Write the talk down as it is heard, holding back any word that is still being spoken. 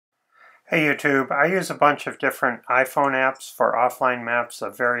Hey YouTube, I use a bunch of different iPhone apps for offline maps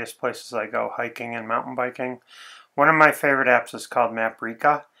of various places I go hiking and mountain biking. One of my favorite apps is called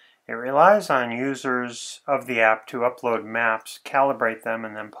Maprika. It relies on users of the app to upload maps, calibrate them,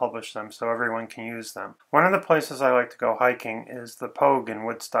 and then publish them so everyone can use them. One of the places I like to go hiking is the Pogue in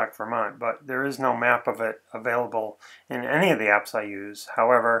Woodstock, Vermont, but there is no map of it available in any of the apps I use.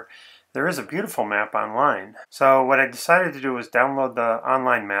 However, there is a beautiful map online. So what I decided to do was download the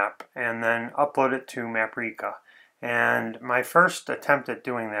online map and then upload it to Maprika. And my first attempt at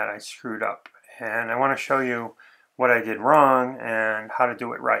doing that, I screwed up. And I want to show you what I did wrong and how to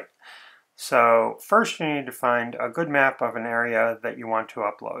do it right. So first you need to find a good map of an area that you want to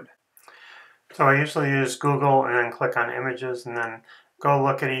upload. So I usually use Google and then click on images and then go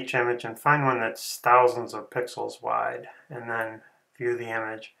look at each image and find one that's thousands of pixels wide and then view the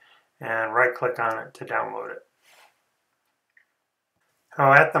image and right click on it to download it.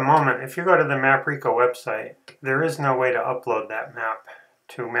 Now at the moment, if you go to the Maprika website, there is no way to upload that map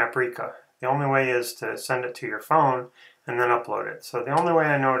to Maprika. The only way is to send it to your phone and then upload it. So the only way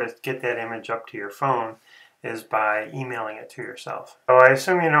I know to get that image up to your phone is by emailing it to yourself. So I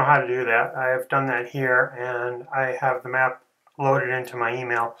assume you know how to do that. I have done that here and I have the map loaded into my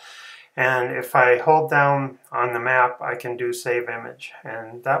email. And if I hold down on the map, I can do save image,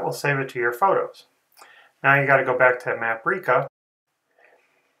 and that will save it to your photos. Now you got to go back to Maprika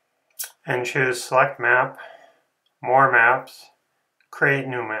and choose select map, more maps, create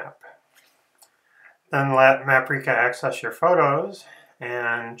new map. Then let Maprika access your photos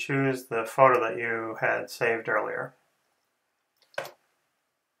and choose the photo that you had saved earlier.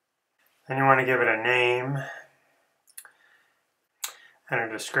 Then you want to give it a name and a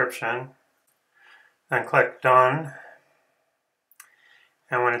description. Then click Done.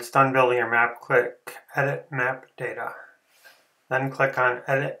 And when it's done building your map, click Edit Map Data. Then click on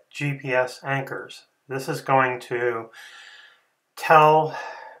Edit GPS Anchors. This is going to tell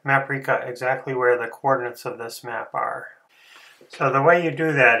Maprika exactly where the coordinates of this map are. So the way you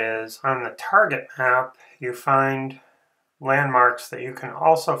do that is on the target map, you find landmarks that you can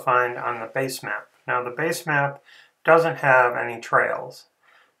also find on the base map. Now the base map doesn't have any trails,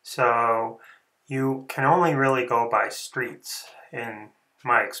 so you can only really go by streets in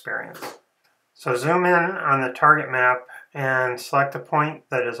my experience. So zoom in on the target map and select a point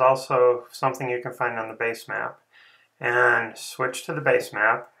that is also something you can find on the base map and switch to the base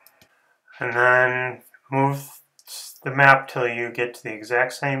map and then move the map till you get to the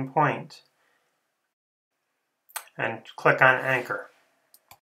exact same point and click on Anchor.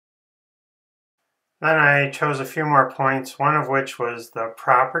 Then I chose a few more points, one of which was the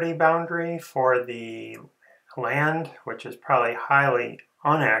property boundary for the land, which is probably highly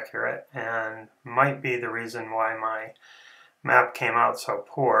inaccurate and might be the reason why my map came out so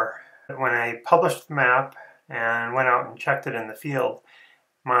poor. When I published the map and went out and checked it in the field,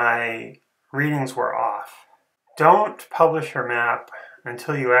 my readings were off. Don't publish your map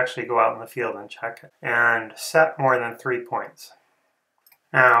until you actually go out in the field and check it, and set more than 3 points.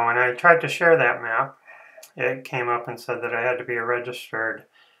 Now, when I tried to share that map, it came up and said that I had to be a registered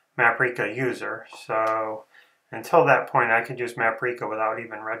Maprika user, so until that point I could use Maprika without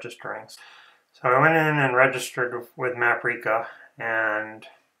even registering. So I went in and registered with Maprika, and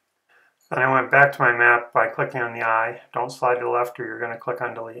then I went back to my map by clicking on the eye. Don't slide to the left or you're going to click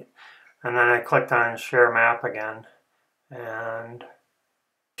on delete. And then I clicked on share map again, and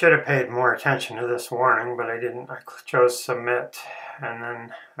should have paid more attention to this warning, but I didn't. I chose submit, and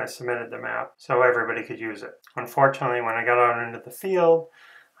then I submitted the map so everybody could use it. Unfortunately, when I got out into the field,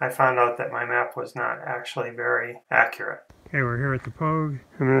 I found out that my map was not actually very accurate. Okay, we're here at the Pogue.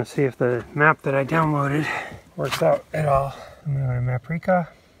 I'm going to see if the map that I downloaded works out at all. I'm going to go to Maprika,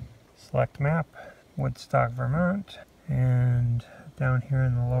 select map, Woodstock, Vermont, and down here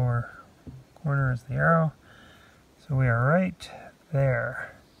in the lower corner is the arrow. So we are right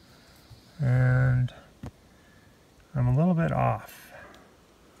there. And I'm a little bit off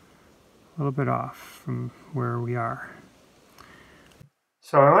from where we are.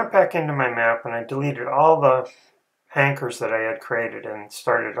 So I went back into my map and I deleted all the anchors that I had created and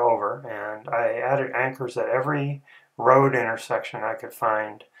started over, and I added anchors at every road intersection I could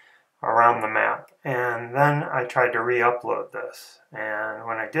find around the map, and then I tried to re-upload this, and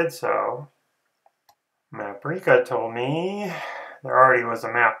when I did so, Maprika told me there already was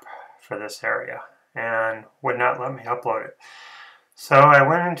a map for this area and would not let me upload it. So I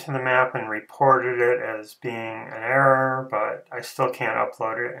went into the map and reported it as being an error, but I still can't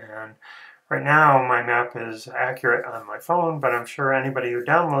upload it, and right now my map is accurate on my phone, but I'm sure anybody who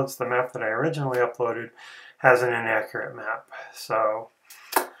downloads the map that I originally uploaded has an inaccurate map. So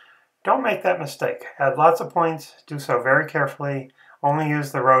Don't make that mistake. Add lots of points, do so very carefully, only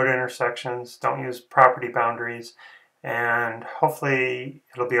use the road intersections, don't use property boundaries, and hopefully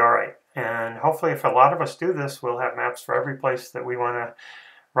it'll be all right. And hopefully if a lot of us do this, we'll have maps for every place that we want to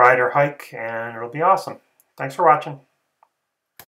ride or hike, and it'll be awesome. Thanks for watching.